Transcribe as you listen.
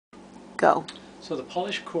go? So the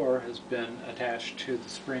polished core has been attached to the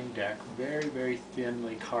spring deck, very, very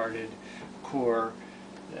thinly carded core,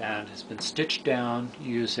 and has been stitched down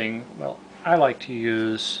using, well, I like to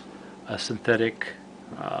use a synthetic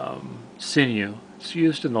sinew. It's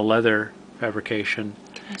used in the leather fabrication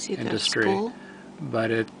industry, but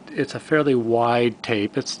it's a fairly wide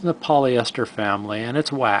tape. It's in the polyester family, and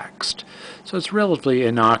it's waxed, so it's relatively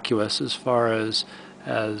innocuous as far as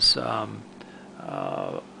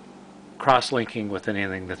cross-linking with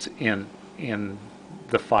anything that's in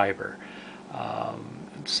the fiber.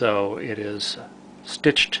 So it is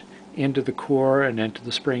stitched into the core and into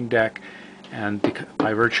the spring deck, and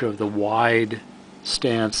by virtue of the wide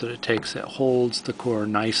stance that it takes, it holds the core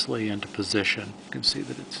nicely into position. You can see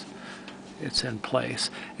that it's in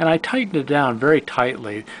place, and I tightened it down very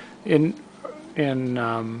tightly. In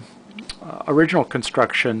original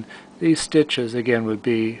construction, these stitches again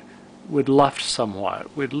would luft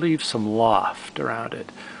somewhat, would leave some loft around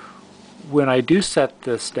it. When I do set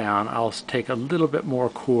this down, I'll take a little bit more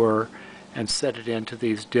core and set it into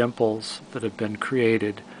these dimples that have been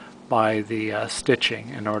created by the stitching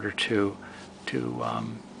in order to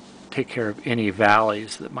take care of any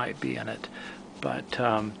valleys that might be in it. But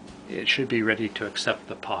it should be ready to accept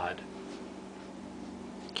the pod.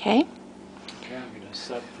 Okay. Okay, I'm going to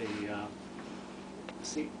set the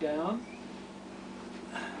seat down.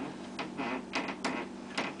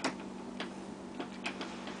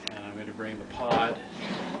 And I'm going to bring the pod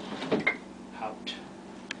out.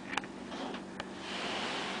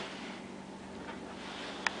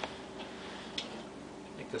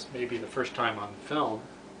 I think this may be the first time on film,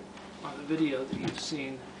 on the video, that you've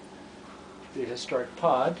seen the historic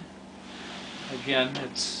pod. Again,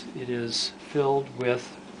 it is filled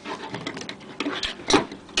with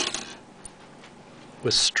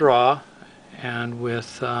straw and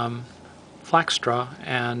with flax straw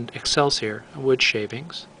and excelsior wood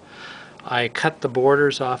shavings. I cut the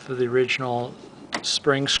borders off of the original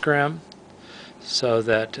spring scrim so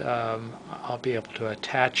that I'll be able to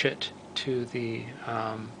attach it to the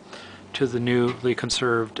newly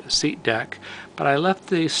conserved seat deck, but I left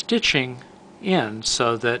the stitching in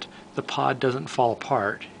so that the pod doesn't fall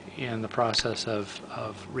apart in the process of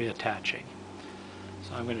reattaching.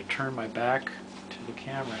 So I'm going to turn my back to the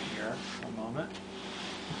camera here for a moment.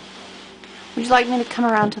 Would you like me to come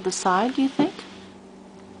around to the side, do you think?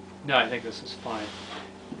 No, I think this is fine.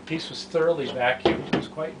 The piece was thoroughly vacuumed. It was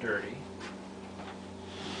quite dirty.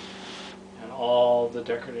 And all the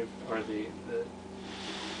decorative, or the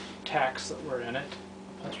tacks that were in it,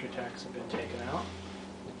 upholstery tacks, have been taken out.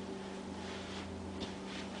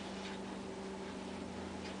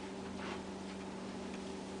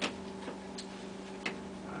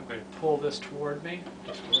 I'm going to pull this toward me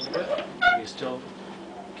just a little bit. Can you still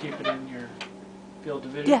keep it in your field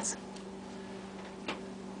of vision? Yes.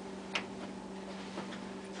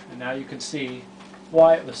 And now you can see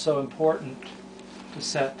why it was so important to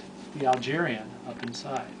set the Algerian up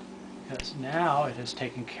inside, because now it has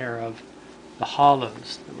taken care of the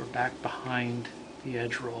hollows that were back behind the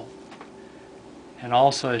edge roll. And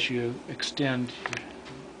also, as you extend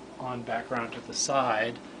on back around to the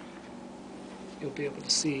side, you'll be able to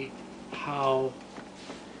see how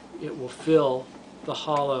it will fill the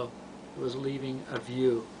hollow that was leaving a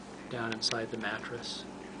view down inside the mattress.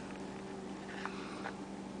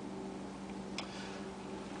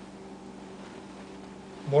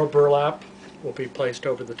 More burlap will be placed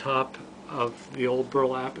over the top of the old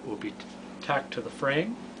burlap. It will be tacked to the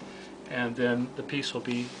frame, and then the piece will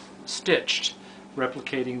be stitched,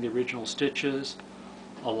 replicating the original stitches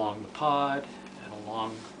along the pod and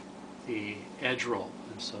along the edge roll.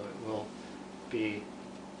 And so it will be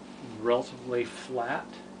relatively flat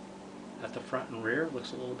at the front and rear. It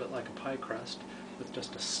looks a little bit like a pie crust with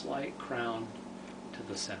just a slight crown to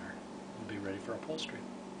the center. It'll be ready for upholstery.